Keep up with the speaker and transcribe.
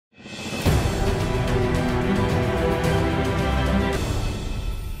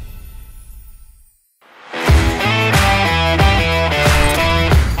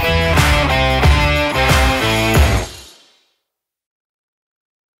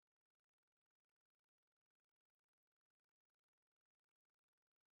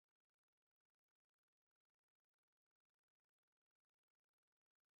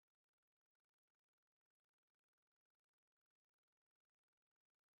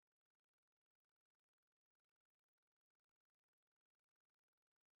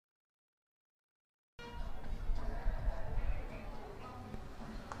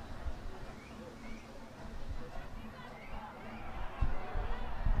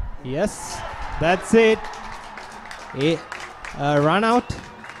Yes, that's it. A run out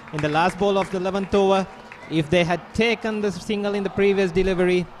in the last ball of the 11th over. If they had taken the single in the previous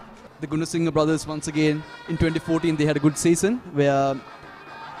delivery. The Gunasinghe brothers once again in 2014 they had a good season where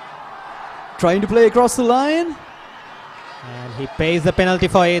trying to play across the line. And he pays the penalty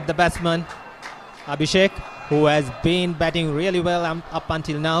for it, the batsman Abhishek, who has been batting really well up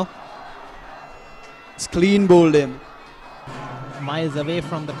until now. It's clean bowled him. Miles away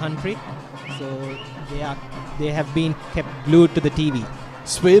from the country, so they have been kept glued to the TV.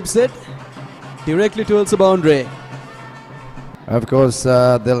 Sweeps it directly towards the boundary. Of course,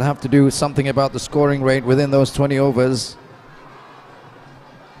 they'll have to do something about the scoring rate within those 20 overs.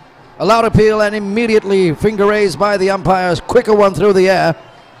 A loud appeal and immediately finger raised by the umpires. Quicker one through the air.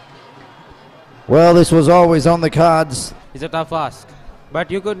 Well, this was always on the cards. It's a tough ask. But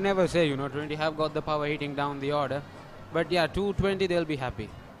you could never say, Trinity have got the power hitting down the order. But yeah, 220 they'll be happy.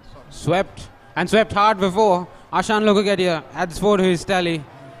 Swept. And swept hard before. Ashan Lokagatia adds 4 to his tally.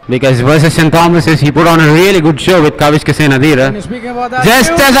 Because versus St. Thomas's, he put on a really good show with Kavishka Senadira.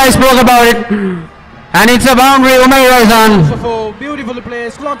 Just as I spoke about it. And it's a boundary, Umar Razan. Beautifully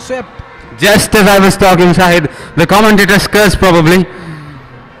placed, clock swept. Just as I was talking, Shahid, the commentators cursed probably.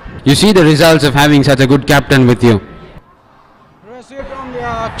 You see the results of having such a good captain with you.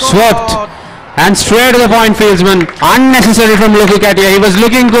 Swept. And straight to the point fieldsman. Unnecessary from Lokagatia. He was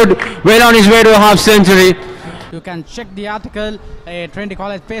looking good, well on his way to a half century. You can check the article at Trinity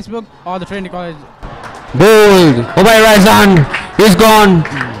College Facebook or the Trinity College. Bowled. Umar Razan is gone.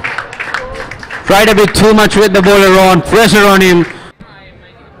 Tried a bit too much with the bowler on, pressure on him.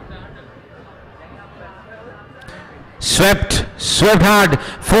 Swept hard.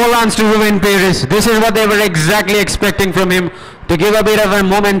 4 runs to Reuben Paris. This is what they were exactly expecting from him, to give a bit of a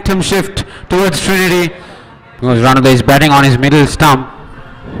momentum shift towards Trinity. Because Ranade is batting on his middle stump,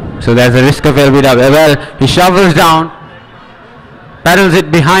 so there's a risk of LBW. Well, he shovels down, paddles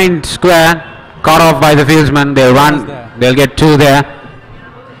it behind square, caught off by the fieldsman. They'll run, they'll get 2 there.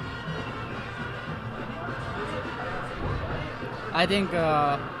 I think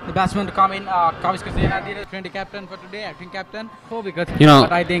the batsman to come in, Kavishka Senadira, Trinity captain for today, acting captain. Because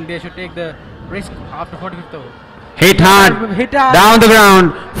but I think they should take the risk after 45th over. Hit hard, down the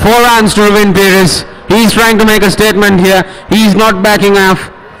ground, 4 runs to Reuben Paris. He's trying to make a statement here. He's not backing off.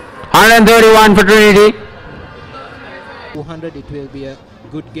 131 for Trinity. 200, it will be a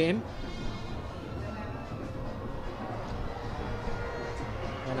good game.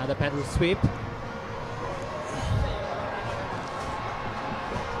 Another paddle sweep.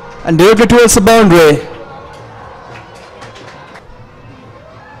 And directly towards the boundary.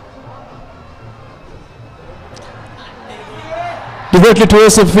 Directly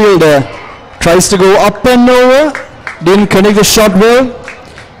towards the fielder. Tries to go up and over. Didn't connect the shot well.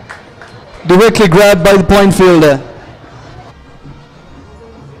 Directly grabbed by the point fielder.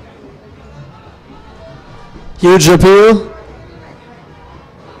 Huge appeal.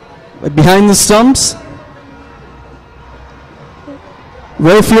 But behind the stumps.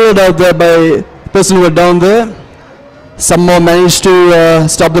 Well fielded out there by the person who were down there. Some more managed to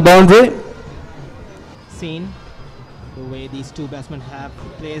stop the boundary. Seen the way these 2 batsmen have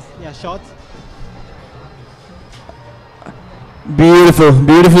placed their shots.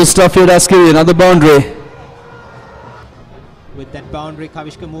 Beautiful stuff here at Asgiriya. Another boundary. With that boundary,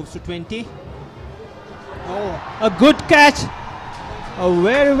 Kavishka moves to 20. Oh, a good catch. A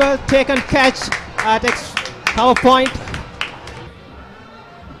very well taken catch at cover point.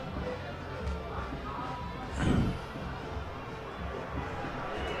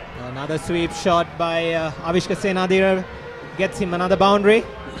 Another sweep shot by Avishka Senadira gets him another boundary,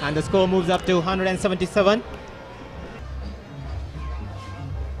 and the score moves up to 177.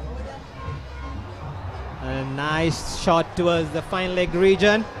 A nice shot towards the fine leg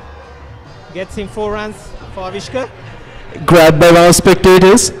region. Gets him 4 runs for Avishka. Grabbed by one of the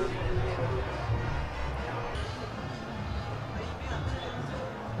spectators.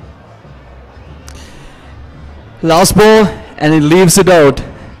 Last ball, and he leaves it out.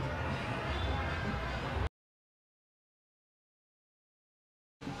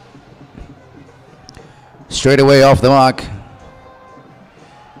 Straight away off the mark.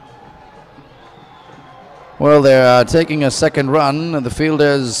 Well, they're taking a second run, and the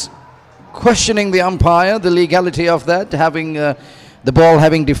fielders questioning the umpire, the legality of that, having the ball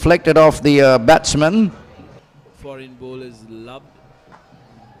having deflected off the batsman. Foreign bowlers loved.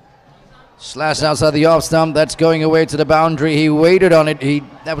 Slash outside the off stump, that's going away to the boundary. He waited on it.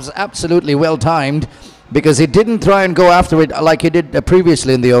 That was absolutely well timed, because he didn't try and go after it like he did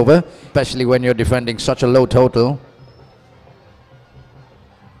previously in the over, especially when you're defending such a low total.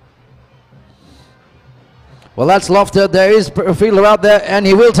 Well, that's lofted. There is a fielder out there, and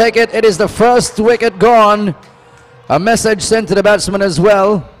he will take it. It is the first wicket gone. A message sent to the batsman as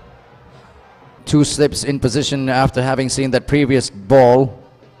well. 2 slips in position after having seen that previous ball.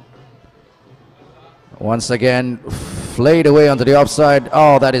 Once again, flayed away onto the offside.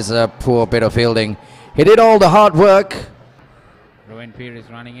 Oh, that is a poor bit of fielding. He did all the hard work. ThePapare is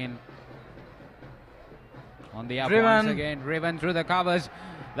running in. On the up once again, driven through the covers.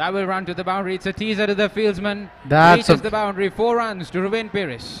 That will run to the boundary. It's a teaser to the fieldsman. Reaches the boundary. 4 runs to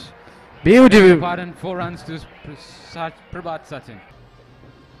ThePapare. Beautiful. Pardon, 4 runs to Prabhat Sachin.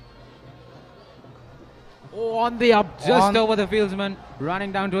 Oh, on the up, just over the fieldsman,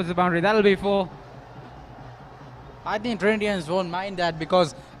 running down towards the boundary. That'll be 4. I think Trinitians won't mind that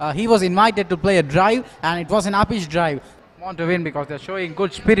because he was invited to play a drive and it was an uppish drive. Want to win because they're showing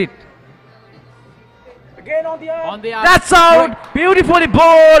good spirit. Again on the up. On the up. That's out. Beautifully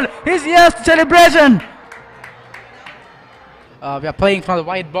bowled. His yes celebration. We are playing from the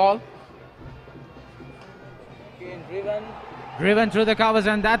white ball. Again driven through the covers,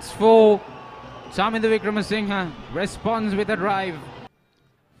 and that's 4. Samindu Wickramasinghe responds with a drive.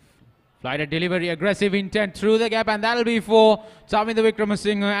 Flighted delivery, aggressive intent through the gap, and that'll be 4. Samindu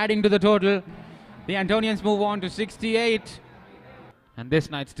Wickramasinghe adding to the total. The Antonians move on to 68. And this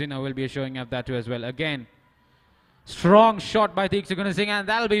night's dinner will be showing up that too as well. Again, strong shot by Theek Sugunasinghe, and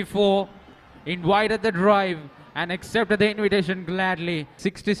that'll be 4. Invited the drive and accepted the invitation gladly.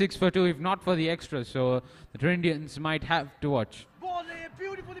 66 for 2, if not for the extras. So the Trinitians might have to watch.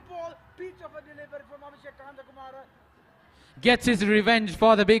 beautifully ball. Pitch of a delivery from Abhishek Kandakumara. Gets his revenge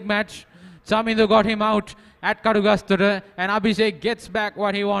for the big match. Samindu got him out at Kadugastura, and Abhishek gets back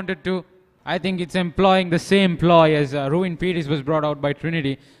what he wanted to. I think it's employing the same ploy as ThePapare was brought out by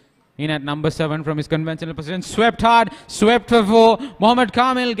Trinity. In at number 7 from his conventional position. Swept hard, swept for 4. Mohammad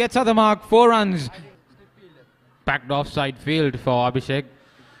Kamil gets at the mark, 4 runs. Packed offside field for Abhishek.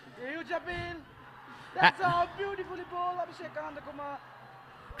 Huge appeal. That's a beautifully ball, Abhishek Kandakumara.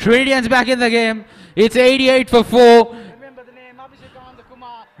 Trinitians back in the game. It's 88 for 4. Remember the name, Abhishek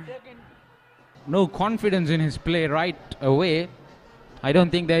Kandakumara. No confidence in his play right away. I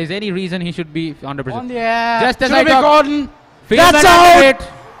don't think there is any reason he should be under pressure. On the air. Just as I Gordon. That's out.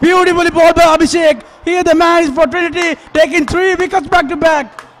 Beautifully ball by Abhishek. Here the man is for Trinity, taking 3 wickets back to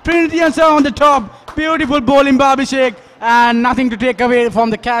back. Trinitians are on the top. Beautiful bowling by Abhishek, and nothing to take away from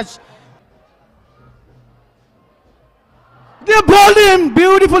the catch. They bowled him.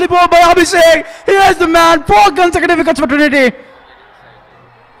 Beautifully bowled by Abhishek. Here's the man. 4 consecutive wickets for Trinity.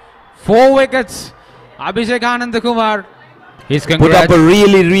 4 wickets. Abhishek Anandakumar. He's put up a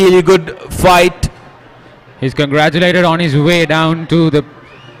really good fight. He's congratulated on his way down to the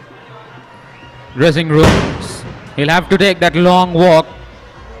dressing rooms. He'll have to take that long walk.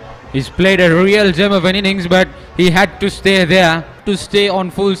 He's played a real gem of an innings, but he had to stay there to stay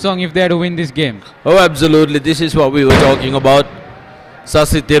on full song if they had to win this game. Oh, absolutely. This is what we were talking about.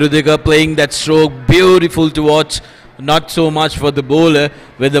 Sasit Terudika playing that stroke. Beautiful to watch. Not so much for the bowler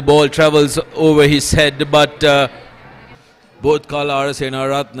when the ball travels over his head, but both Kala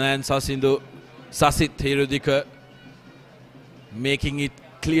Senaratna and Sasit Terudika making it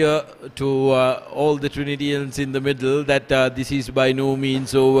clear to all the Trinitians in the middle that this is by no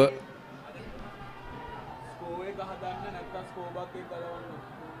means over.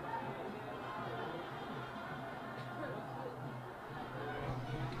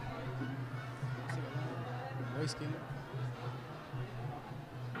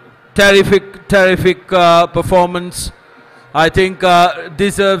 Terrific performance. I think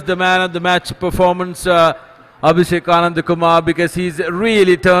deserves the man of the match performance, Abhishek Anandakumar, because he's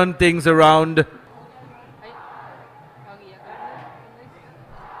really turned things around.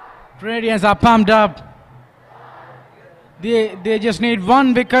 Trinitians are pumped up. They just need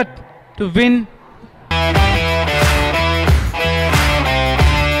 1 wicket to win